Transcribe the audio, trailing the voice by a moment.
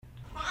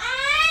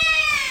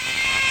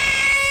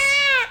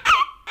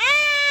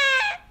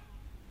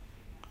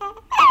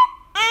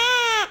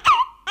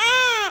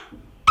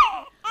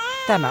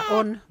Tämä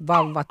on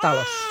Vauva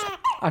talossa.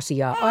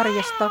 Asiaa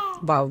arjesta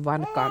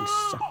vauvan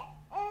kanssa.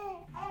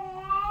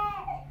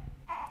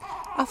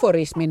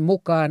 Aforismin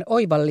mukaan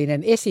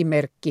oivallinen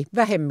esimerkki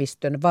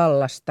vähemmistön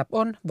vallasta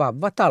on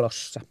Vauva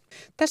talossa.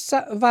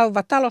 Tässä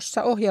Vauva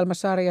talossa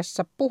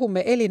 -ohjelmasarjassa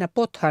puhumme Elina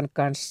Bothan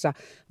kanssa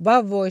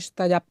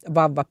vauvoista ja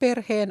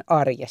vauvaperheen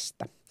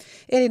arjesta.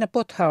 Elina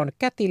Botha on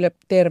kätilö,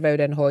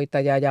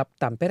 terveydenhoitaja ja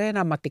Tampereen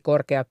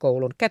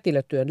ammattikorkeakoulun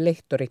kätilötyön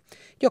lehtori,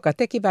 joka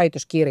teki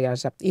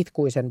väitöskirjansa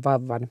itkuisen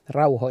vauvan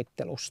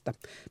rauhoittelusta.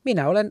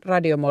 Minä olen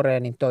Radio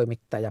Moreenin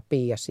toimittaja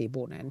Pia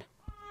Sivunen.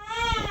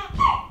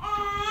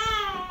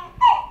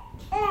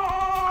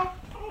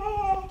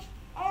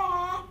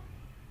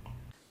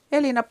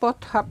 Elina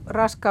Botha,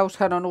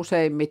 raskaushan on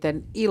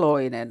useimmiten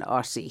iloinen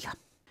asia.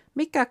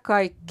 Mikä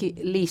kaikki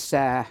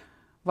lisää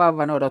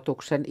vauvan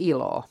odotuksen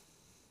iloa?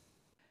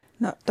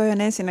 No toi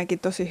on ensinnäkin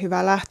tosi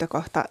hyvä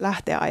lähtökohta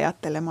lähteä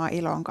ajattelemaan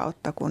ilon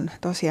kautta, kun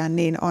tosiaan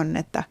niin on,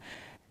 että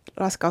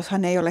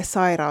raskaushan ei ole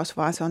sairaus,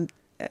 vaan se on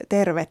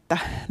tervettä,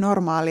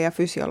 normaalia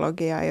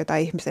fysiologiaa, jota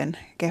ihmisen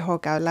keho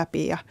käy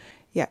läpi.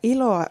 Ja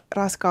iloa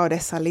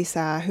raskaudessa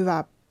lisää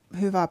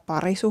hyvä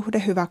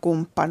parisuhde, hyvä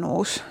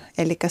kumppanuus,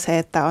 eli se,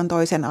 että on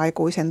toisen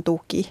aikuisen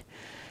tuki.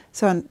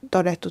 Se on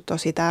todettu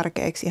tosi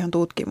tärkeäksi ihan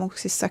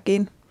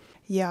tutkimuksissakin.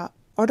 Ja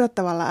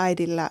odottavalla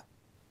äidillä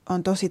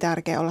on tosi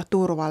tärkeää olla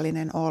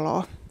turvallinen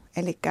olo.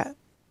 Eli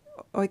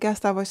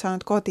oikeastaan voisi sanoa,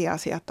 että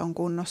kotiasiat on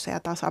kunnossa ja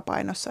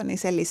tasapainossa, niin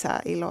se lisää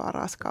iloa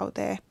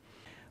raskauteen.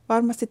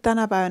 Varmasti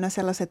tänä päivänä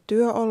sellaiset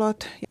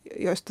työolot,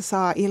 joista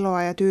saa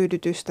iloa ja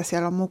tyydytystä,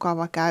 siellä on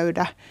mukava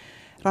käydä.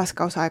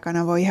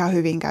 Raskausaikana voi ihan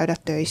hyvin käydä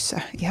töissä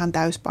ihan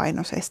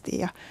täyspainoisesti.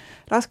 Ja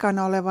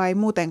raskaana oleva ei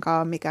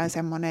muutenkaan ole mikään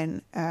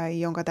semmoinen,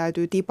 jonka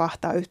täytyy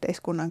tipahtaa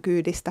yhteiskunnan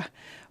kyydistä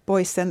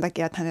pois sen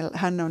takia, että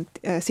hän on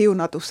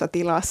siunatussa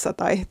tilassa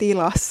tai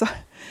tilassa,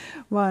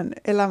 vaan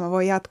elämä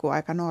voi jatkua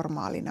aika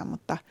normaalina.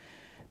 Mutta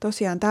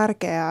tosiaan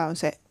tärkeää on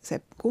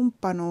se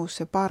kumppanuus,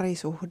 se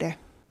parisuhde.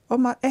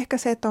 Ehkä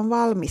se, että on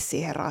valmis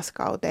siihen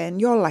raskauteen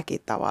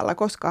jollakin tavalla,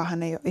 koska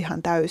hän ei ole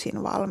ihan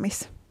täysin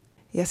valmis.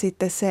 Ja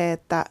sitten se,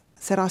 että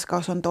se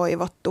raskaus on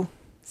toivottu,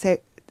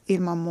 se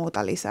ilman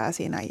muuta lisää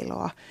siinä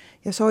iloa.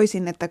 Ja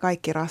soisin, että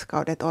kaikki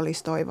raskaudet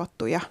olisi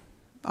toivottuja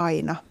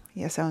aina.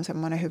 Ja se on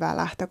semmoinen hyvä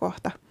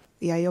lähtökohta.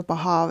 Ja jopa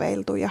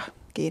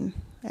haaveiltujakin.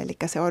 Eli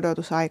se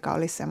odotusaika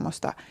olisi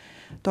semmoista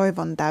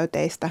toivon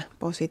täyteistä,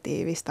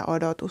 positiivista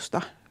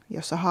odotusta,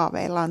 jossa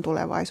haaveillaan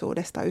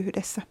tulevaisuudesta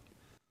yhdessä.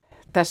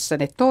 Tässä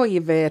ne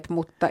toiveet,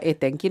 mutta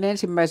etenkin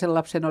ensimmäisen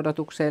lapsen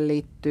odotukseen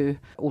liittyy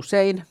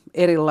usein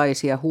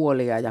erilaisia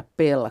huolia ja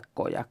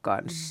pelkoja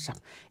kanssa.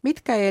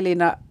 Mitkä,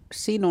 Elina,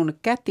 sinun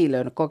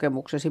kätilön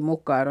kokemuksesi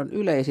mukaan on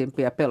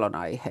yleisimpiä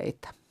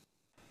pelonaiheita?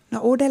 No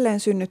uudelleen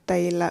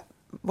synnyttäjillä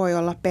voi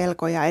olla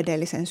pelkoja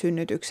edellisen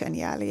synnytyksen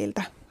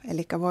jäljiltä.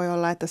 Eli voi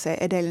olla, että se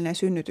edellinen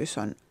synnytys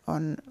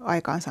on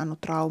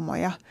aikaansaanut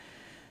traumoja.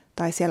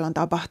 Tai siellä on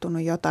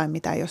tapahtunut jotain,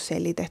 mitä ei ole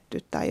selitetty,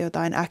 tai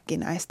jotain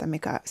äkkinäistä,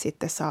 mikä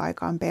sitten saa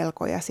aikaan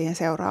pelkoja siihen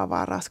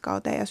seuraavaan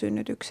raskauteen ja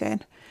synnytykseen.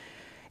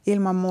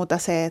 Ilman muuta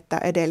se, että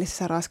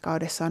edellisessä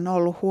raskaudessa on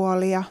ollut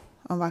huolia,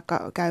 on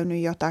vaikka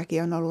käynyt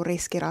jotakin, on ollut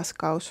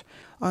riskiraskaus,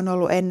 on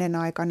ollut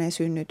ennenaikainen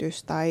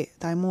synnytys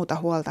tai muuta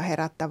huolta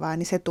herättävää,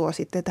 niin se tuo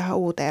sitten tähän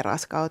uuteen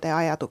raskauteen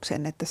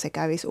ajatuksen, että se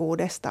kävisi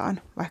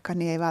uudestaan, vaikka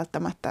niin ei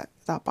välttämättä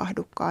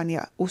tapahdukaan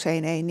ja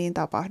usein ei niin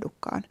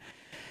tapahdukaan.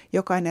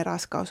 Jokainen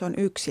raskaus on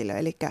yksilö,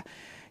 eli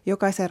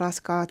jokaisen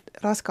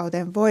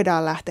raskauteen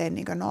voidaan lähteä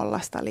niin kuin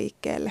nollasta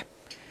liikkeelle.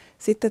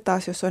 Sitten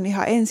taas, jos on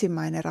ihan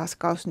ensimmäinen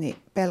raskaus, niin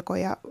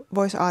pelkoja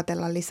voisi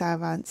ajatella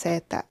lisäävän se,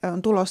 että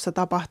on tulossa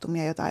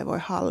tapahtumia, joita ei voi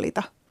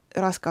hallita.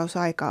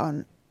 Raskausaika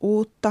on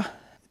uutta,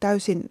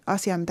 täysin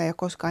asia, mitä ei ole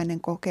koskaan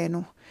ennen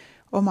kokenut.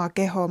 Oma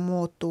keho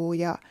muuttuu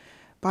ja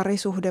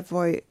parisuhde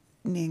voi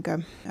niin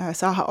kuin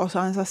saada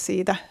osansa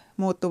siitä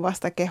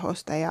muuttuvasta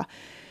kehosta ja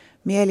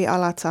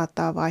mielialat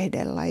saattaa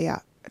vaihdella ja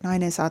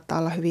nainen saattaa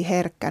olla hyvin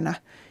herkkänä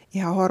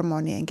ihan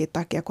hormonienkin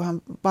takia, kun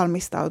hän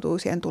valmistautuu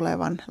siihen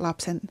tulevan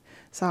lapsen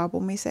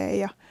saapumiseen.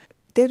 Ja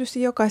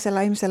tietysti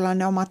jokaisella ihmisellä on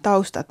ne omat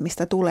taustat,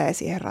 mistä tulee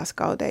siihen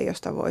raskauteen,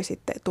 josta voi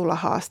sitten tulla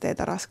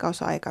haasteita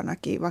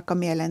raskausaikanakin, vaikka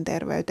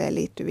mielenterveyteen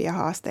liittyviä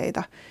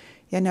haasteita.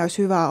 Ja ne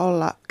olisi hyvä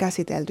olla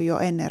käsitelty jo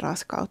ennen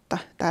raskautta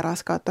tai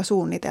raskautta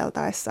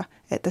suunniteltaessa,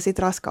 että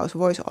sitten raskaus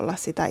voisi olla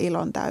sitä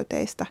ilon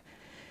täyteistä,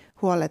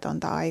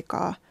 huoletonta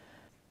aikaa.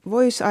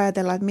 Voisi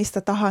ajatella, että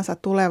mistä tahansa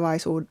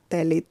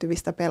tulevaisuuteen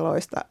liittyvistä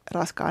peloista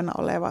raskaana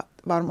oleva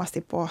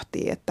varmasti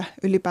pohtii, että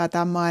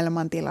ylipäätään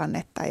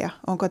maailmantilannetta ja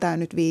onko tämä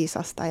nyt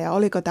viisasta ja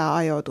oliko tämä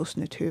ajoitus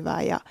nyt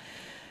hyvä ja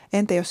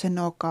entä jos en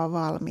olekaan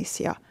valmis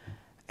ja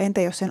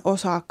entä jos en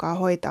osaakaan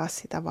hoitaa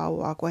sitä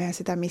vauvaa, kun eihän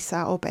sitä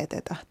missään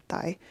opeteta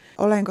tai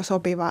olenko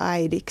sopiva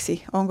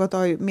äidiksi, onko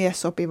toi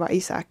mies sopiva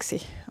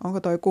isäksi, onko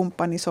toi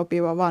kumppani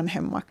sopiva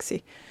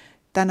vanhemmaksi.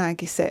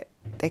 Tänäänkin se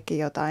teki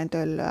jotain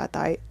töllöä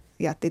tai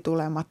jätti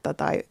tulematta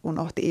tai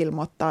unohti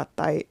ilmoittaa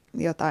tai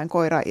jotain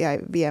koira jäi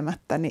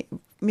viemättä,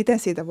 niin miten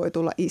siitä voi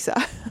tulla isä?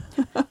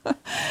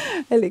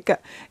 Eli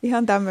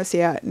ihan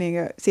tämmöisiä niin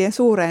siihen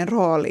suureen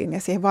rooliin ja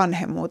siihen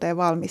vanhemmuuteen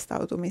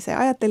valmistautumiseen.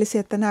 Ajattelisin,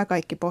 että nämä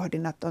kaikki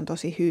pohdinnat on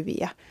tosi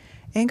hyviä.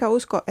 Enkä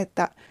usko,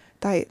 että,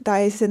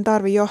 tai ei sen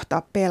tarvitse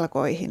johtaa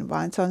pelkoihin,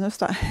 vaan se on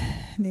sellaista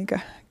niin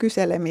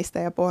kyselemistä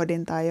ja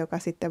pohdintaa, joka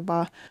sitten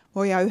vaan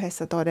voidaan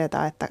yhdessä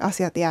todeta, että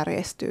asiat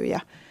järjestyy ja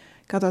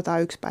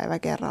katsotaan yksi päivä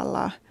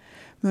kerrallaan.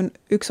 Minun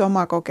yksi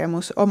oma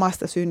kokemus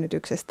omasta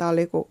synnytyksestä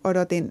oli, kun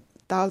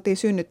oltiin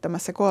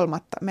synnyttämässä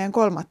meidän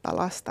kolmatta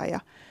lasta ja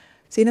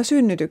siinä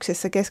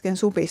synnytyksessä kesken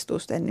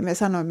supistusten, niin me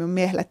sanoin minun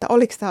miehelle, että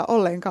oliko tämä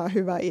ollenkaan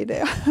hyvä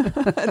idea,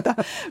 että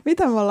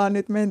mitä me ollaan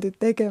nyt menty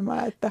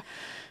tekemään, että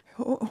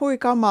hui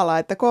kamala,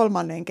 että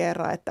kolmannen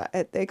kerran, että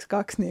eikö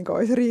 2 niin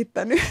olisi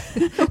riittänyt,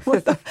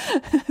 mutta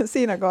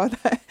siinä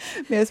kohtaa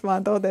mies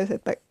vaan totesi,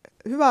 että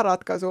hyvä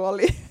ratkaisu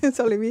oli.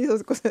 Se oli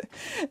viisas, kun se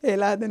ei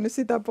lähtenyt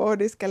sitä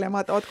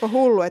pohdiskelemaan, että ootko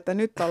hullu, että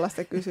nyt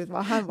tuollaista kysyt,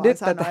 vaan hän vaan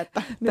sanoi,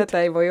 että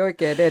tätä ei voi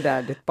oikein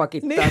enää nyt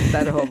pakittaa niin.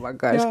 Tämän homman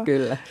kanssa, joo,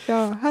 kyllä.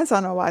 Joo, hän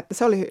sanoi vaan, että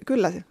se oli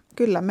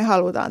kyllä me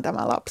halutaan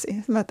tämä lapsi.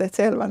 Mä ajattelin, että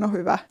selvä, no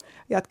hyvä,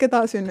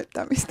 jatketaan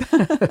synnyttämistä.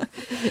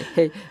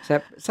 Hei,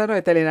 sä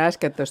sanoit Elina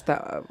äsken tuosta,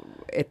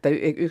 että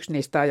yksi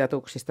niistä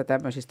ajatuksista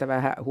tämmöisistä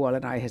vähän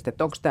huolenaiheista,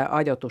 että onko tämä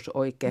ajoitus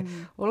oikein.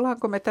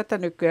 Ollaanko me tätä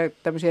nykyään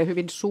tämmöisiä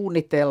hyvin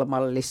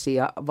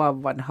suunnitelmallisia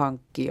vauvan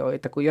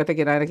hankkijoita, kun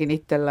jotenkin ainakin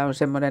itsellä on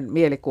semmoinen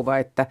mielikuva,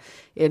 että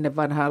ennen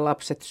vanhaan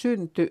lapset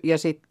syntyi ja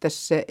sitten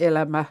se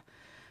elämä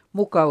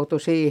mukautui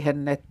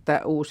siihen,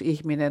 että uusi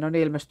ihminen on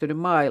ilmestynyt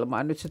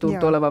maailmaan. Nyt se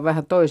tuntuu olevan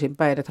vähän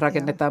toisinpäin, että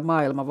rakennetaan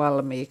maailma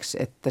valmiiksi,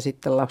 että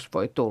sitten lapsi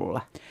voi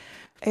tulla.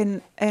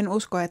 En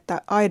usko,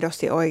 että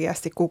aidosti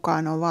oikeasti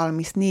kukaan on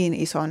valmis niin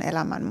ison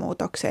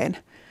elämänmuutokseen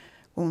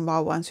kuin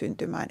vauvan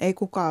syntymään. Ei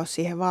kukaan ole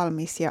siihen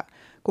valmis ja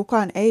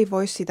kukaan ei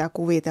voi sitä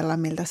kuvitella,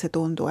 miltä se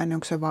tuntuu ennen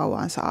kuin se vauva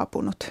on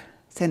saapunut.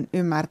 Sen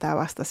ymmärtää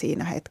vasta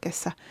siinä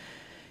hetkessä.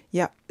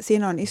 Ja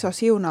siinä on iso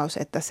siunaus,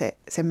 että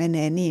se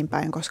menee niin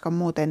päin, koska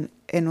muuten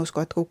en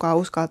usko, että kukaan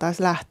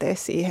uskaltaisi lähteä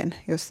siihen,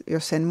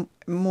 jos sen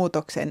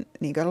muutoksen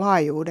niin kuin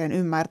laajuuden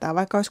ymmärtää.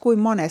 Vaikka olisi kuin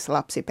monessa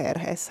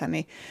lapsiperheessä,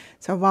 niin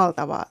se on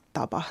valtava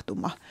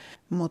tapahtuma.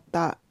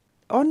 Mutta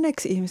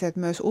onneksi ihmiset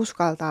myös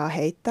uskaltaa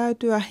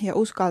heittäytyä ja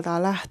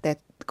uskaltaa lähteä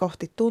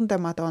kohti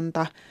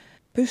tuntematonta,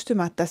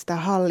 pystymättä sitä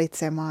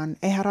hallitsemaan.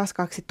 Eihän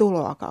raskaaksi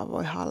tuloakaan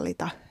voi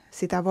hallita.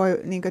 Sitä voi,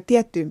 niin kuin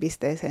tiettyyn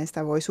pisteeseen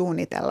sitä voi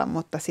suunnitella,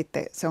 mutta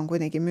sitten se on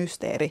kuitenkin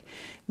mysteeri,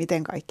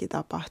 miten kaikki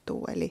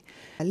tapahtuu. Eli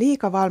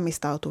liika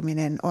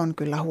valmistautuminen on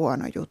kyllä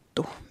huono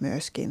juttu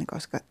myöskin,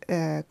 koska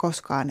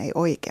koskaan ei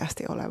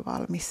oikeasti ole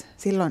valmis.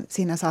 Silloin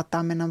siinä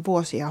saattaa mennä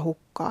vuosia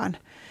hukkaan.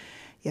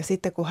 Ja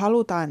sitten kun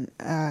halutaan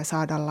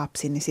saada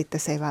lapsi, niin sitten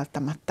se ei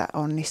välttämättä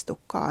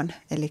onnistukaan.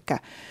 Eli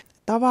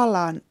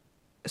tavallaan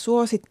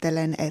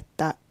suosittelen,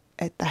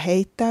 että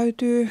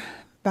heittäytyy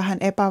vähän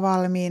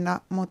epävalmiina,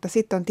 mutta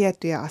sitten on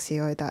tiettyjä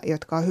asioita,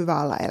 jotka on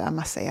hyvä olla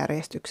elämässä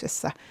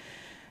järjestyksessä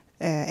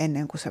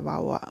ennen kuin se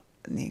vauva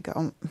niin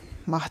kuin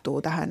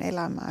mahtuu tähän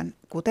elämään.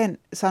 Kuten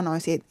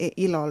sanoin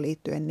iloon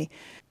liittyen, niin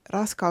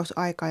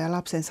raskausaika ja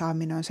lapsen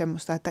saaminen on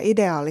semmoista, että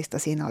ideaalista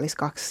siinä olisi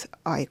 2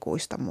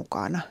 aikuista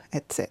mukana,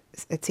 että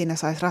siinä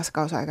saisi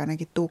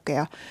raskausaikanakin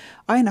tukea.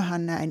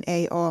 Ainahan näin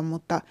ei ole,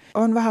 mutta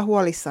on vähän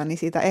huolissani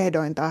siitä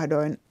ehdoin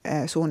tahdoin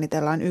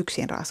suunnitellaan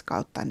yksin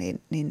raskautta,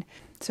 niin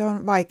se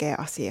on vaikea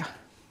asia,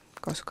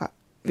 koska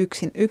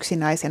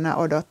yksinäisenä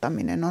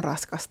odottaminen on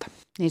raskasta.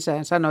 Niin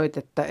sä sanoit,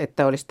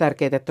 että olisi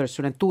tärkeää, että olisi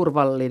sellainen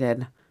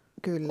turvallinen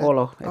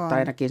olo, että on.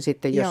 Ainakin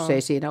sitten, jos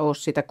ei siinä ole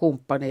sitä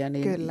kumppania,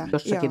 niin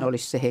jossakin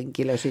olisi se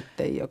henkilö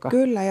sitten, joka...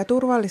 Kyllä, ja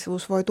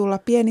turvallisuus voi tulla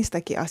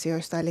pienistäkin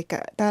asioista, eli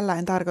tällä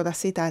en tarkoita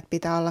sitä, että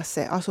pitää olla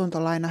se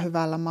asuntolaina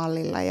hyvällä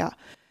mallilla ja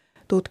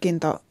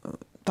tutkinto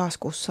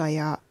taskussa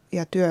ja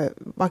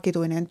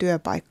vakituinen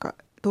työpaikka.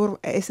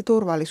 Ei se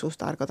turvallisuus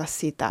tarkoita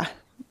sitä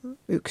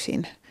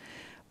yksin,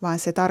 vaan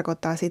se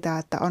tarkoittaa sitä,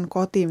 että on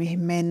koti, mihin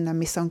mennä,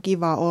 missä on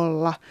kiva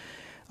olla,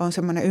 on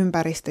semmoinen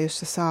ympäristö,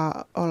 jossa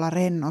saa olla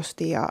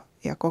rennosti ja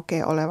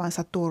kokee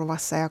olevansa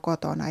turvassa ja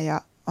kotona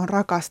ja on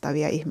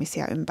rakastavia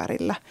ihmisiä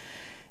ympärillä.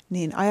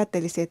 Niin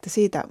ajattelisin, että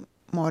siitä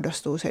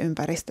muodostuu se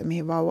ympäristö,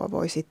 mihin vauva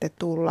voi sitten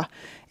tulla.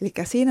 Eli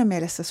siinä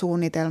mielessä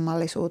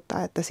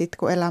suunnitelmallisuutta, että sitten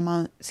kun elämä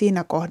on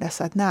siinä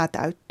kohdassa, että nämä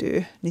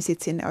täyttyy, niin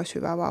sitten sinne olisi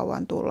hyvä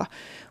vauvan tulla.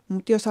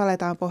 Mutta jos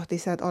aletaan pohtia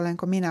sitä, että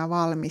olenko minä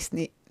valmis,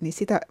 niin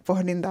sitä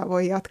pohdintaa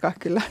voi jatkaa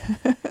kyllä.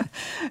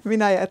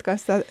 Minä jatkan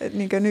sitä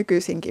niin kuin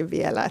nykyisinkin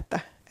vielä,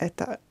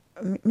 että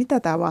mitä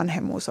tämä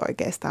vanhemmuus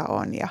oikeastaan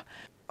on ja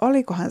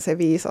olikohan se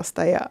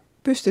viisasta ja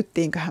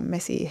pystyttiinköhän me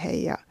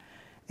siihen. Ja,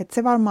 että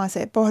se varmaan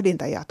se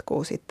pohdinta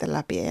jatkuu sitten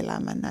läpi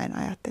elämän, näin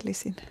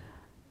ajattelisin.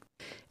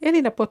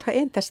 Elina Botha,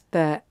 entäs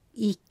tämä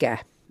ikä?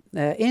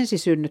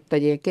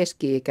 Ensisynnyttäjien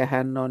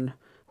keski-ikähän on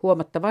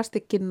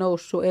huomattavastikin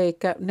noussut,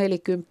 eikä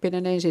 40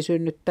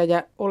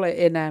 ensisynnyttäjä ole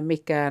enää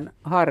mikään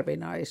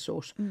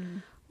harvinaisuus.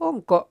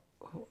 Onko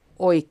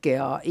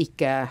oikeaa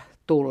ikää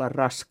tulla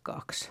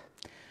raskaaksi?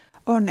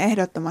 On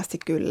ehdottomasti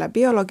kyllä.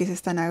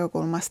 Biologisesta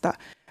näkökulmasta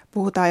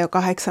puhutaan jo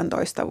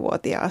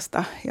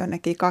 18-vuotiaasta,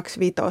 jonnekin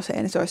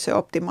 25, se olisi se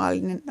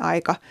optimaalinen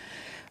aika.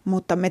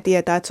 Mutta me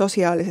tietää, että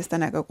sosiaalisesta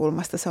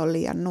näkökulmasta se on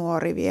liian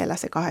nuori vielä,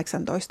 se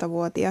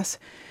 18-vuotias.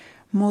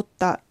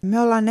 Mutta me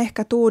ollaan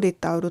ehkä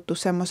tuudittauduttu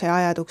semmoiseen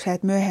ajatukseen,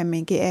 että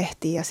myöhemminkin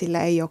ehtii ja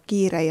sillä ei ole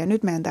kiire. Ja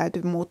nyt meidän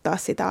täytyy muuttaa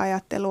sitä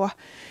ajattelua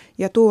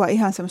ja tuoda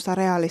ihan semmoista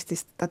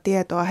realistista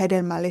tietoa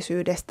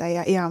hedelmällisyydestä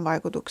ja iän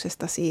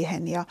vaikutuksesta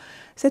siihen. Ja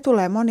se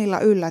tulee monilla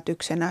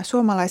yllätyksenä.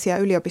 Suomalaisia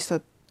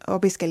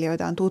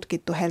yliopisto-opiskelijoita on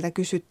tutkittu, heiltä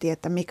kysyttiin,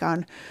 että mikä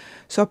on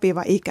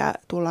sopiva ikä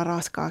tulla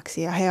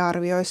raskaaksi. Ja he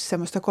arvioisivat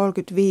semmoista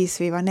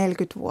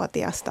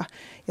 35-40-vuotiaasta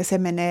ja se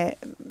menee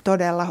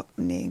todella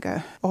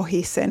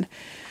ohi sen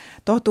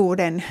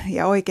totuuden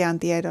ja oikean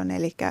tiedon,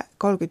 eli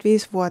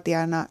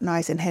 35-vuotiaana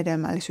naisen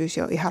hedelmällisyys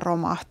jo ihan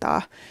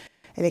romahtaa.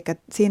 Eli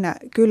siinä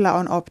kyllä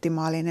on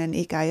optimaalinen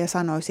ikä ja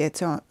sanoisin, että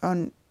se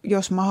on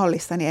jos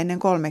mahdollista, niin ennen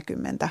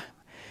 30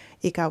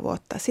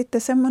 ikävuotta.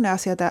 Sitten semmoinen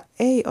asia, jota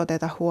ei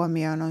oteta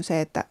huomioon, on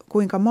se, että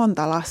kuinka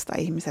monta lasta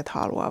ihmiset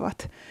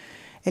haluavat.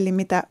 Eli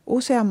mitä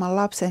useamman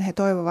lapsen he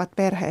toivovat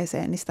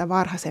perheeseen, niin sitä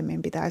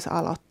varhaisemmin pitäisi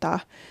aloittaa.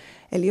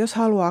 Eli jos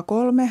haluaa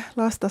 3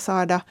 lasta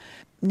saada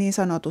niin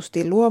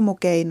sanotusti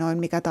luomukeinoin,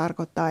 mikä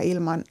tarkoittaa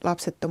ilman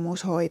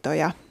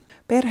lapsettomuushoitoja,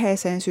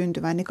 perheeseen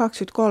syntyvän, niin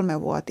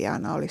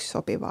 23-vuotiaana olisi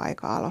sopiva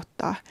aika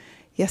aloittaa.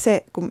 Ja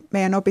se, kun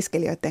meidän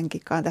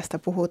opiskelijoidenkin tästä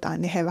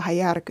puhutaan, niin he vähän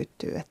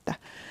järkyttyy,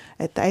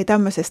 että ei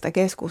tämmöisestä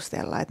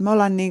keskustella. Että me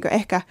ollaan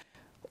ehkä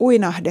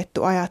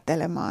uinahdettu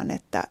ajattelemaan,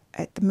 että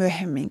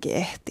myöhemminkin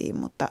ehtii,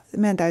 mutta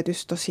meidän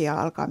täytyisi tosiaan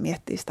alkaa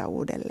miettiä sitä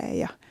uudelleen.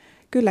 Ja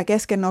kyllä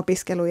kesken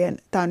opiskelujen,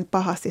 tämä on nyt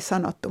pahasti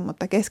sanottu,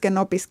 mutta kesken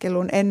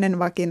opiskelun ennen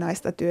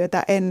vakinaista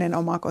työtä, ennen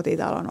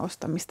omakotitalon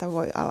ostamista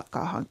voi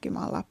alkaa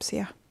hankkimaan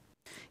lapsia.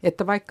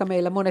 Että vaikka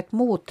meillä monet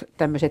muut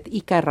tämmöiset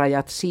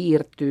ikärajat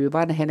siirtyy,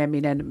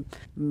 vanheneminen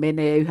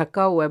menee yhä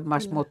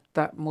kauemmas,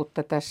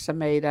 mutta tässä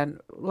meidän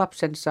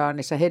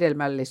lapsensaannissa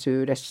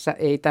hedelmällisyydessä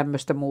ei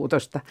tämmöistä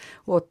muutosta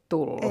ole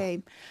tullut.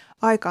 Ei.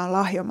 Aika on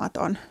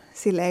lahjomaton.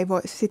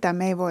 Sitä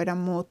me ei voida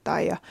muuttaa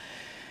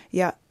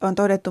ja on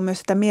todettu myös,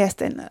 että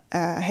miesten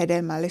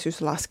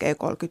hedelmällisyys laskee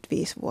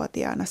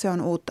 35-vuotiaana. Se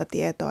on uutta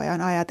tietoa ja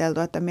on ajateltu,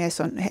 että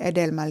mies on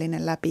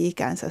hedelmällinen läpi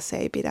ikänsä, se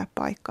ei pidä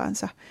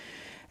paikkaansa.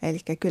 Eli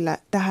kyllä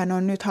tähän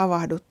on nyt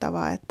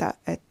havahduttava, että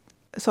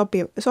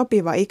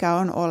sopiva ikä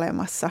on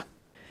olemassa.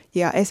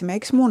 Ja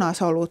esimerkiksi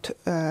munasolut,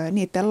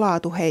 niiden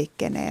laatu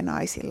heikkenee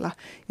naisilla.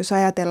 Jos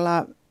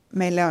ajatellaan,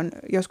 meille on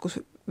joskus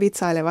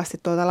vitsailevasti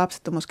tuolta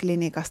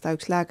lapsettomuusklinikasta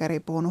yksi lääkäri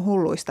puhunut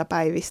hulluista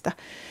päivistä,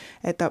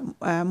 että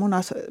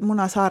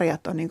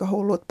munasarjat on niin kuin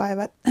hullut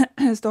päivät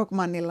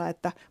Stockmannilla,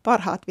 että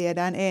parhaat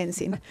viedään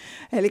ensin.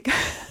 Eli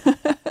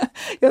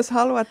jos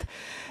haluat,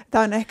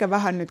 tämä on ehkä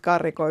vähän nyt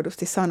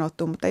karrikoidusti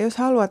sanottu, mutta jos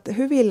haluat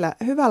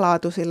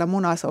hyvälaatuisilla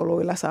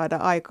munasoluilla saada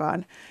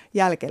aikaan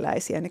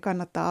jälkeläisiä, niin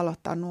kannattaa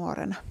aloittaa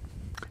nuorena.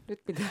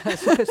 Nyt pitää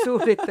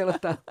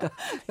suunnittelut alkaa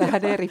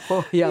vähän eri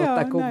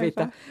pohjalta kuin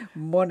mitä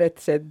monet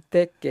sen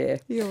tekee.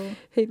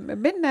 Hei,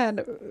 mennään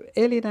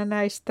Elina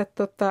näistä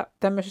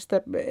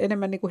tämmöisestä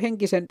enemmän niin kuin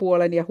henkisen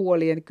puolen ja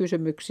huolien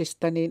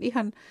kysymyksistä niin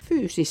ihan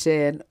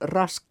fyysiseen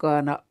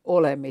raskaana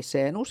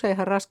olemiseen.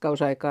 Useinhan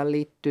raskausaikaan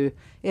liittyy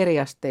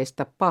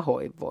eriasteista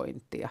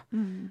pahoinvointia.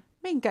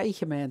 Minkä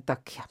ihmeen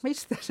takia?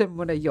 Mistä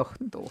semmoinen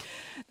johtuu?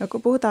 No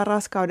kun puhutaan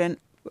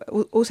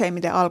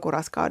useimmiten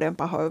alkuraskauden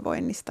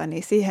pahoinvoinnista,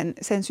 niin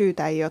sen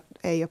syytä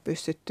ei ole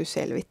pystytty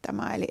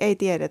selvittämään. Eli ei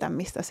tiedetä,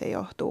 mistä se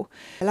johtuu.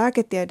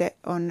 Lääketiede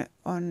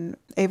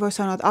ei voi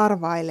sanoa, että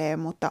arvailee,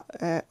 mutta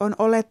on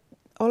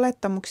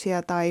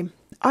olettamuksia tai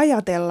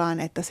ajatellaan,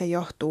 että se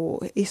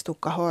johtuu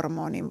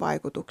istukkahormonin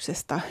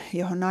vaikutuksesta,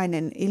 johon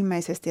nainen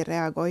ilmeisesti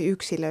reagoi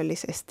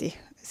yksilöllisesti.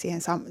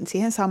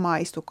 Siihen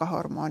samaan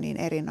istukkahormoniin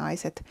eri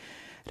naiset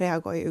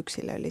reagoi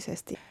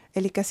yksilöllisesti.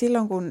 Eli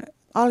silloin kun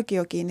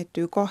alkio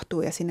kiinnittyy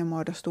kohtuun ja sinne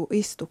muodostuu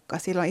istukka.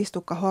 Silloin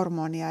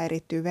istukkahormonia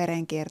erittyy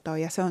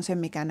verenkiertoon ja se on se,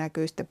 mikä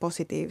näkyy sitten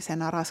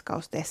positiivisena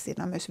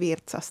raskaustestinä myös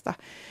virtsasta.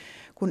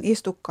 Kun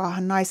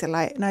istukkaahan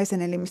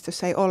naisen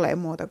elimistössä ei ole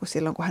muuta kuin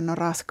silloin, kun hän on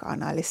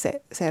raskaana, eli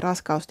se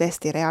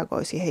raskaustesti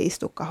reagoi siihen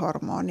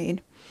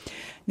istukkahormoniin.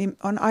 Niin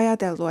on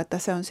ajateltu, että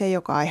se on se,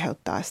 joka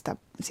aiheuttaa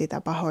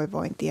sitä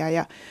pahoinvointia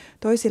ja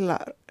toisilla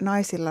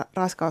naisilla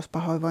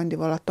raskauspahoinvointi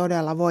voi olla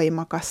todella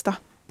voimakasta.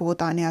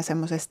 Puhutaan ihan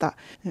semmoisesta,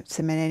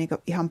 se menee niin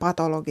ihan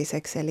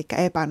patologiseksi, eli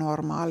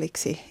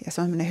epänormaaliksi. Ja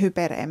se on semmoinen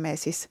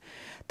hyperemesis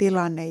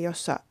tilanne,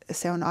 jossa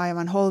se on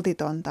aivan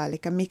holtitonta, eli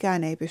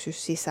mikään ei pysy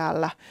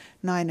sisällä.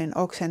 Nainen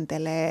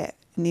oksentelee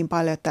niin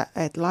paljon, että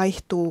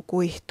laihtuu,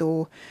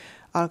 kuihtuu,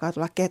 alkaa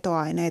tulla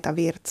ketoaineita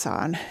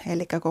virtsaan,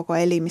 eli koko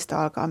elimistö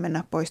alkaa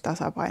mennä pois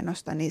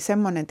tasapainosta. Niin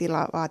semmoinen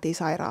tila vaatii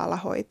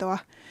sairaalahoitoa.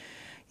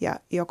 Ja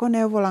joko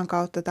neuvolan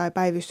kautta tai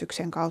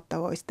päivystyksen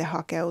kautta voi sitten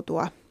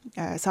hakeutua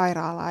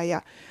sairaalaan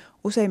ja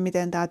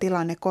useimmiten tämä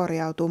tilanne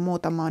korjautuu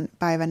muutaman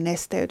päivän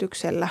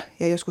nesteytyksellä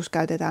ja joskus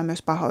käytetään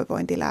myös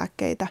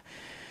pahoinvointilääkkeitä,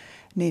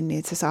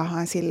 niin se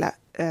saadaan sillä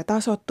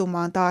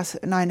tasoittumaan. Taas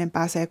nainen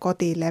pääsee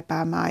kotiin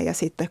lepäämään ja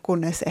sitten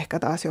kunnes ehkä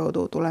taas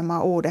joutuu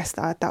tulemaan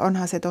uudestaan, että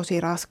onhan se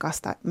tosi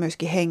raskasta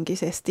myöskin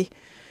henkisesti.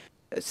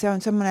 se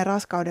on semmoinen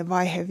raskauden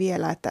vaihe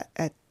vielä, että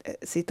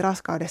siitä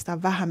raskaudesta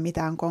on vähän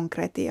mitään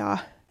konkretiaa,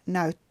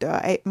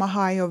 näyttöä.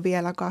 Maha ei ole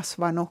vielä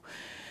kasvanut,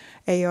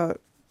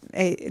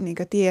 ei niin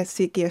kuin tiedä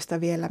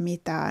sikiöstä vielä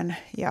mitään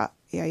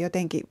ja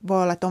jotenkin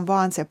voi olla, että on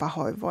vaan se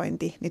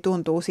pahoinvointi, niin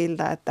tuntuu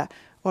siltä, että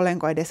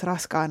olenko edes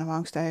raskaana vai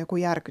onko tämä joku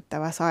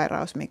järkyttävä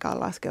sairaus, mikä on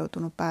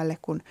laskeutunut päälle,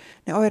 kun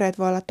ne oireet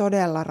voi olla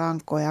todella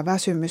rankkoja,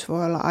 väsymys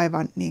voi olla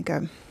aivan niin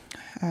kuin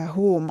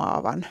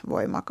huumaavan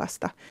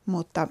voimakasta,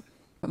 mutta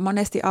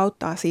monesti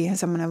auttaa siihen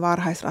semmoinen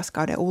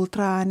varhaisraskauden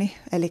ultraääni,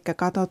 eli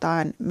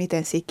katsotaan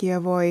miten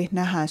sikiö voi,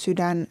 nähdään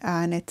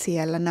sydänäänet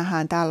siellä,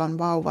 nähdään täällä on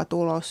vauva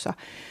tulossa.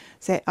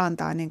 Se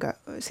antaa niin kuin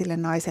sille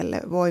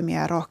naiselle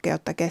voimia ja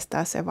rohkeutta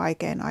kestää sen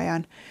vaikean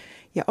ajan.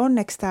 Ja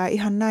onneksi tämä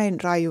ihan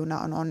näin rajuna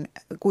on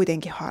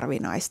kuitenkin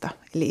harvinaista,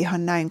 eli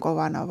ihan näin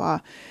kovana, vaan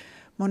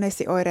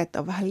monesti oireet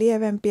on vähän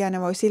lievempiä.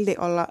 Ne voi silti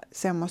olla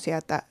semmoisia,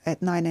 että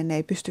nainen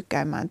ei pysty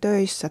käymään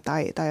töissä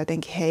tai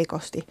jotenkin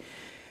heikosti.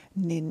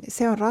 Niin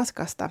se on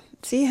raskasta.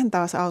 Siihen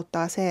taas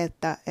auttaa se,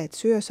 että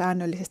syö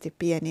säännöllisesti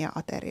pieniä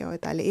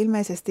aterioita. Eli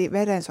ilmeisesti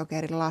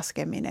verensokerin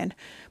laskeminen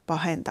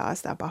pahentaa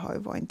sitä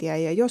pahoinvointia.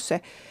 Ja jos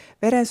se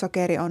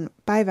verensokeri on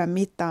päivän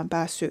mittaan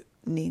päässyt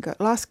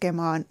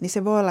laskemaan, niin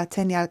se voi olla, että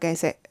sen jälkeen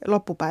se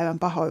loppupäivän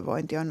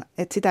pahoinvointi on,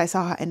 että sitä ei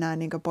saa enää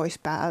pois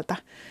päältä.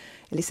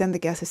 Eli sen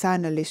takia se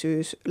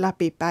säännöllisyys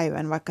läpi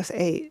päivän, vaikka se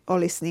ei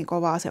olisi niin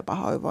kovaa se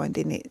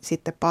pahoinvointi, niin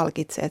sitten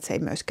palkitsee, että se ei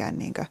myöskään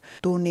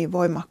tule niin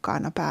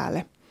voimakkaana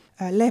päälle.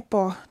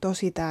 Lepo,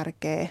 tosi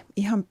tärkeä,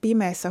 ihan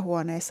pimeässä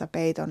huoneessa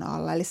peiton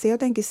alla. Eli se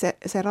jotenkin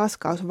se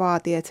raskaus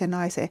vaatii, että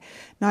se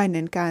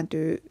nainen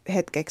kääntyy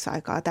hetkeksi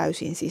aikaa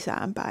täysin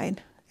sisäänpäin.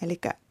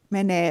 Eli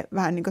menee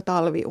vähän niin kuin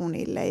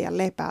talviunille ja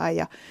lepää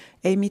ja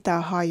ei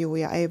mitään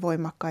hajuja, ei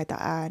voimakkaita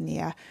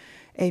ääniä,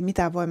 ei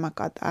mitään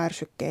voimakkaita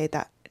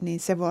ärsykkeitä. Niin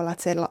se voi olla,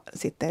 että se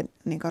sitten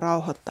niin kuin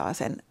rauhoittaa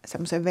sen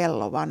semmoisen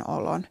vellovan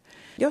olon.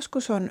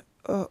 Joskus on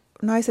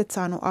naiset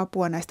saanut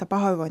apua näistä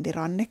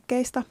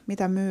pahoinvointirannekkeista,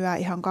 mitä myyään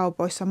ihan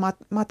kaupoissa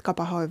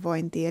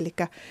matkapahoinvointiin. Eli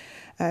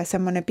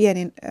semmoinen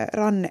pieni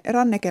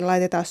ranneke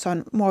laitetaan, jossa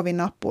on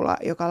muovinappula,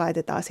 joka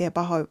laitetaan siihen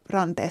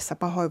ranteessa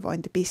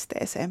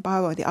pahoinvointipisteeseen,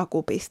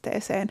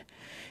 pahoinvointiakupisteeseen.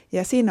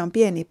 Ja siinä on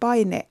pieni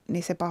paine,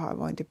 niin se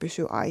pahoinvointi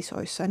pysyy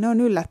aisoissa. Ne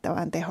on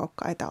yllättävän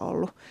tehokkaita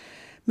ollut.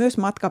 Myös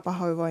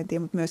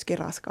matkapahoinvointiin, mutta myöskin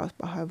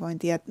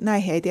raskauspahoinvointiin. Ja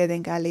näihin ei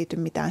tietenkään liity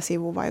mitään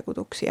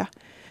sivuvaikutuksia.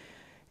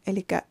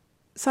 Eli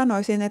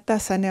sanoisin, että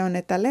tässä ne on,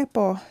 että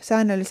lepo,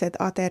 säännölliset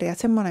ateriat,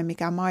 semmoinen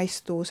mikä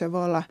maistuu, se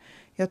voi olla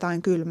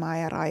jotain kylmää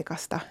ja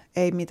raikasta.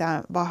 Ei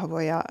mitään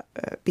vahvoja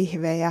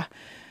pihvejä,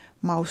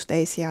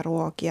 mausteisia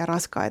ruokia,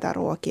 raskaita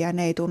ruokia,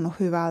 ne ei tunnu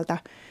hyvältä.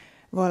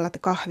 Voi olla, että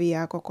kahvi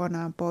jää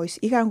kokonaan pois.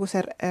 Ikään kuin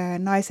se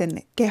naisen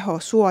keho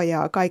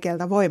suojaa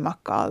kaikelta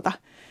voimakkaalta.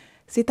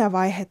 Sitä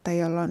vaihetta,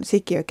 jolloin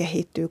sikiö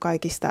kehittyy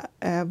kaikista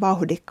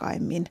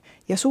vauhdikkaimmin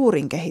ja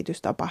suurin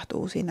kehitys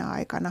tapahtuu siinä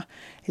aikana.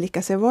 Eli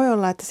se voi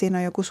olla, että siinä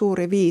on joku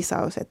suuri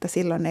viisaus, että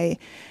silloin ei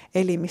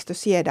elimistö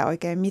siedä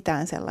oikein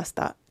mitään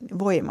sellaista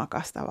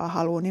voimakasta, vaan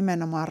haluaa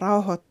nimenomaan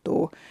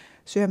rauhoittua,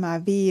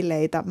 syömään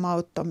viileitä,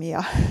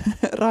 mauttomia,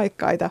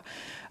 raikkaita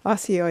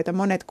asioita.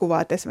 Monet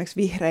kuvaavat esimerkiksi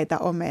vihreitä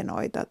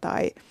omenoita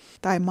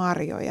tai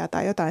marjoja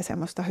tai jotain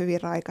semmoista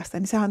hyvin raikasta,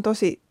 niin sehän on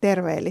tosi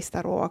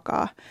terveellistä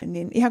ruokaa.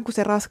 Niin ihan kuin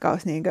se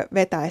raskaus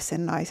vetäisi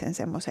sen naisen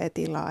semmoiseen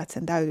tilaan, että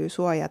sen täytyy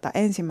suojata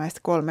ensimmäistä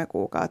 3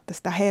 kuukautta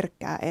sitä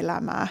herkkää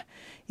elämää.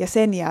 Ja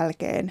sen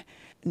jälkeen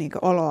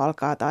olo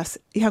alkaa taas,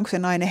 ihan kuin se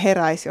nainen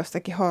heräisi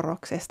jostakin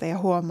horroksesta ja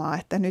huomaa,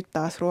 että nyt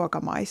taas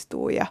ruoka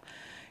maistuu ja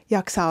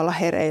jaksaa olla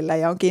hereillä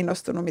ja on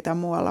kiinnostunut, mitä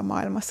muualla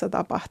maailmassa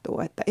tapahtuu.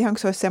 Että ihan kuin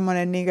se olisi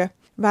semmoinen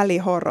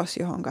välihorros,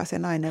 johon se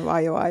nainen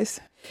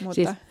vajoaisi. Mutta,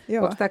 siis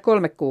onko tämä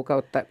 3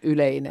 kuukautta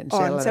yleinen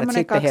sellainen, on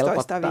semmoinen että 12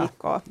 helpottaa?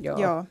 viikkoa.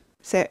 Joo.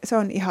 Se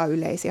on ihan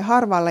yleisiä.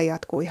 Harvalla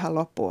jatkuu ihan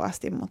loppuun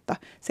asti, mutta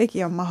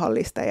sekin on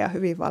mahdollista ja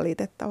hyvin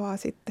valitettavaa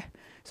sitten.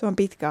 Se on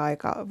pitkä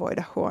aika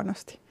voida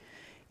huonosti.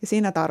 Ja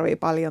siinä tarvii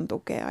paljon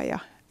tukea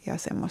ja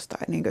semmoista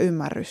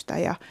ymmärrystä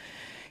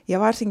ja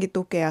varsinkin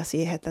tukea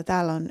siihen, että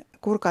täällä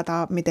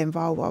kurkataan, miten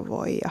vauva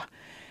voi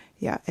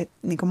ja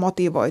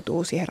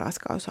motivoituu siihen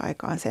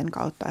raskausaikaan sen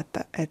kautta,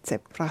 että se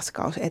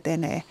raskaus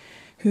etenee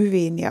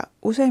hyvin. Ja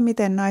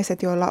useimmiten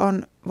naiset, joilla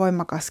on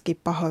voimakaskin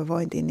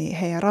pahoinvointi, niin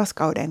heidän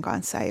raskauden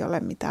kanssa ei ole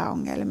mitään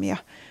ongelmia.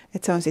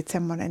 Että se on sitten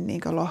semmoinen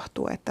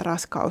lohtu, että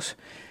raskaus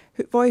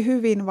voi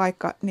hyvin,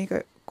 vaikka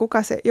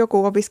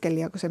joku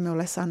opiskelija, kun se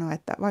minulle sanoi,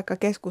 että vaikka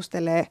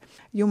keskustelee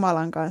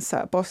Jumalan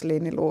kanssa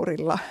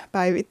posliiniluurilla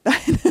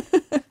päivittäin,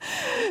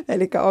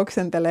 eli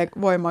oksentelee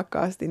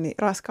voimakkaasti, niin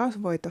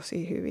raskaus voi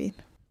tosi hyvin.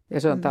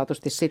 Ja se on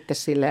taatusti sitten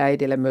sille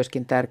äidille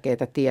myöskin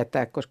tärkeää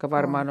tietää, koska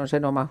varmaan on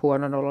sen oman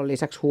huonon olon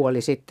lisäksi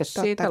huoli sitten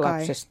siitä Totta kai,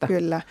 lapsesta.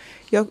 Kyllä.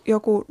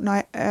 Joku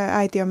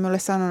äiti on minulle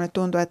sanonut, että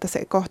tuntuu, että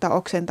se kohta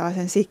oksentaa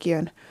sen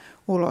sikiön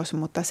ulos,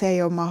 mutta se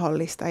ei ole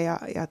mahdollista. Ja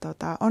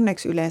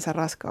onneksi yleensä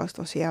raskaus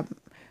tosiaan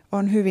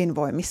on hyvin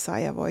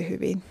voimissaan ja voi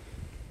hyvin.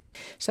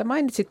 Sä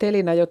mainitsit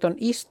Elina jo ton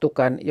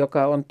istukan,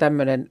 joka on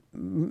tämmöinen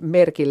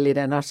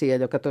merkillinen asia,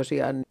 joka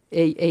tosiaan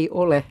ei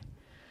ole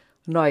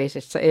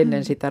naisessa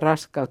ennen sitä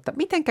raskautta.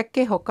 Mitenkä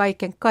keho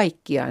kaiken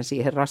kaikkiaan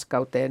siihen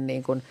raskauteen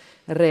niin kuin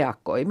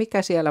reagoi?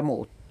 Mikä siellä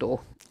muuttuu?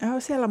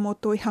 Siellä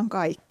muuttuu ihan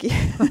kaikki.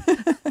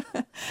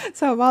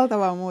 Se on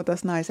valtava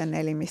muutos naisen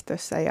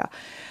elimistössä ja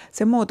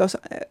se muutos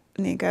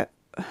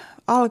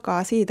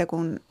alkaa siitä,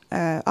 kun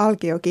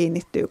alkio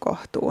kiinnittyy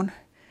kohtuun.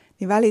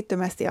 Niin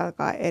välittömästi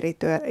alkaa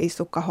erityä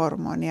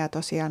istukkahormonia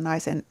tosiaan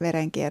naisen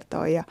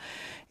verenkiertoon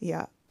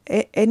ja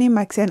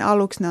enimmäkseen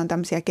aluksi ne on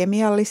tämmöisiä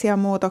kemiallisia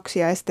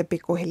muutoksia ja sitten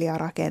pikkuhiljaa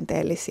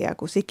rakenteellisia,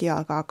 kun siki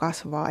alkaa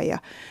kasvaa ja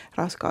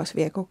raskaus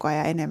vie koko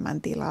ajan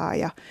enemmän tilaa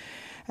ja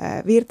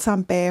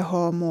virtsan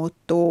pH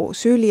muuttuu,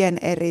 syljen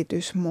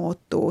eritys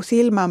muuttuu,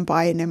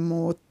 silmänpaine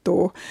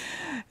muuttuu,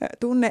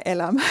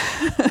 tunne-elämä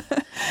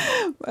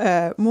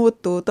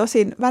muuttuu.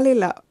 Tosin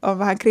välillä on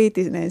vähän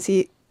kriittinen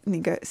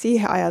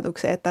siihen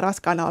ajatukseen, että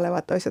raskaana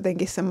olevat olisi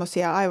jotenkin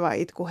semmoisia aivan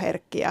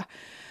itkuherkkiä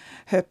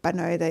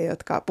höppänöitä,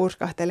 jotka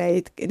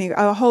purskahtelee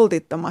aivan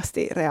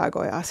holtittomasti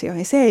reagoi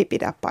asioihin. Se ei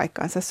pidä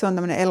paikkaansa. Se on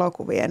tämmöinen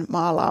elokuvien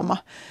maalaama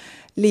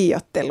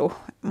liioittelu,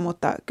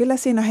 mutta kyllä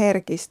siinä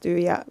herkistyy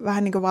ja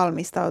vähän niin kuin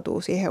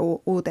valmistautuu siihen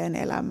uuteen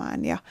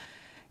elämään.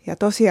 Ja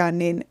tosiaan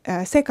niin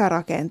sekä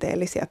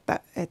rakenteellisia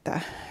että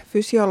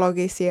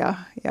fysiologisia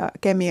ja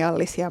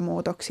kemiallisia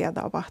muutoksia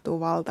tapahtuu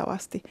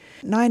valtavasti.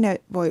 Nainen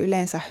voi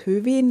yleensä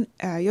hyvin,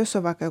 jos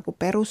on vaikka joku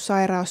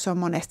perussairaus, se on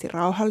monesti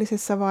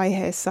rauhallisessa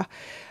vaiheessa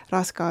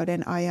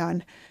raskauden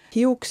ajan.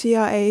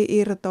 Hiuksia ei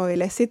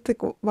irtoile. Sitten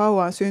kun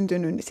vauva on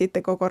syntynyt, niin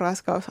sitten koko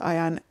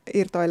raskausajan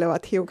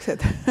irtoilevat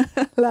hiukset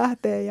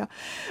lähtee.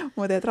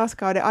 Mutta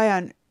raskauden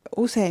ajan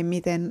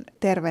useimmiten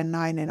terve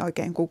nainen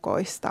oikein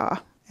kukoistaa,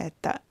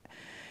 että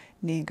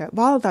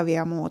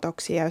valtavia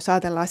muutoksia, jos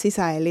ajatellaan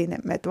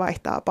sisäelimet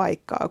vaihtaa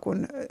paikkaa,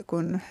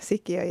 kun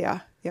sikiö ja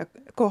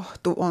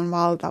kohtu on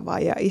valtava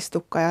ja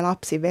istukka ja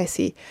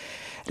lapsivesi,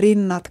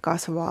 rinnat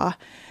kasvaa,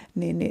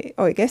 niin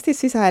oikeasti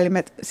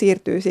sisäelimet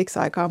siirtyy siksi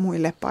aikaa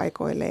muille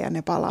paikoille ja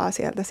ne palaa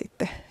sieltä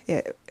sitten.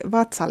 Ja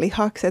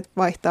vatsalihakset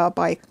vaihtaa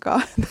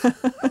paikkaa.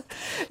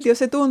 Jos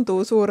se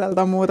tuntuu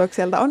suurelta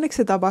muutokselta, onneksi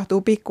se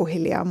tapahtuu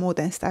pikkuhiljaa,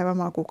 muuten sitä ei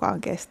varmaan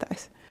kukaan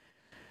kestäisi.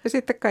 Ja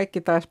sitten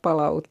kaikki taas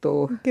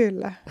palautuu.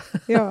 Kyllä,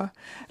 joo.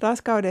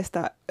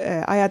 Raskaudesta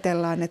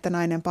ajatellaan, että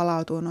nainen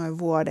palautuu noin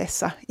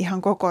vuodessa.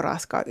 Ihan koko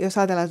raskaus. Jos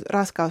ajatellaan, että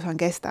raskaushan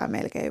kestää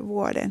melkein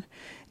vuoden,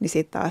 niin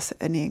sitten taas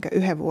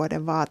yhden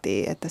vuoden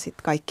vaatii, että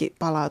sitten kaikki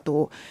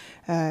palautuu,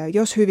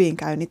 jos hyvin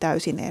käy, niin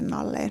täysin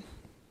ennalleen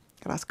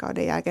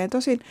raskauden jälkeen.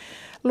 Tosin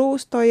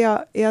luusto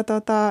ja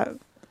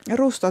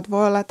rustot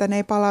voi olla, että ne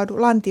ei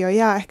palaudu. Lantio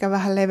jää ehkä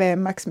vähän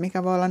leveämmäksi,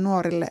 mikä voi olla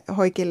nuorille,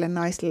 hoikille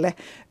naisille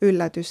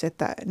yllätys,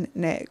 että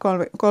ne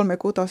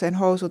 3/6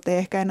 housut ei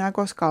ehkä enää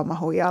koskaan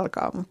mahu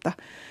jalkaan,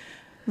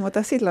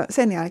 mutta silloin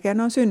sen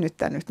jälkeen on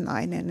synnyttänyt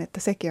nainen, että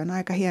sekin on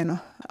aika hieno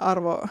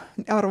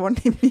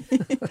arvonimi,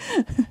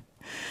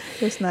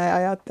 jos näin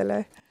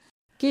ajattelee.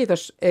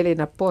 Kiitos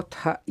Elina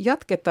Botha.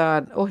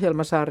 Jatketaan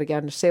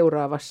ohjelmasarjan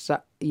seuraavassa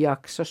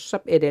jaksossa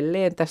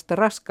edelleen tästä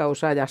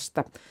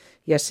raskausajasta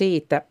ja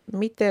siitä,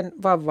 miten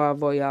vauvaan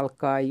voi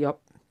alkaa jo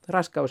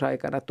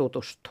raskausaikana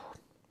tutustua.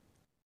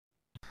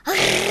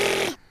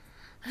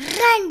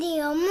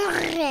 Radio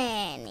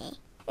Moreeni.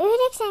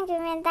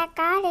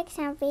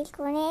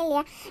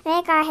 98,4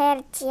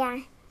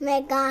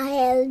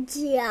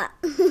 megahertsiä.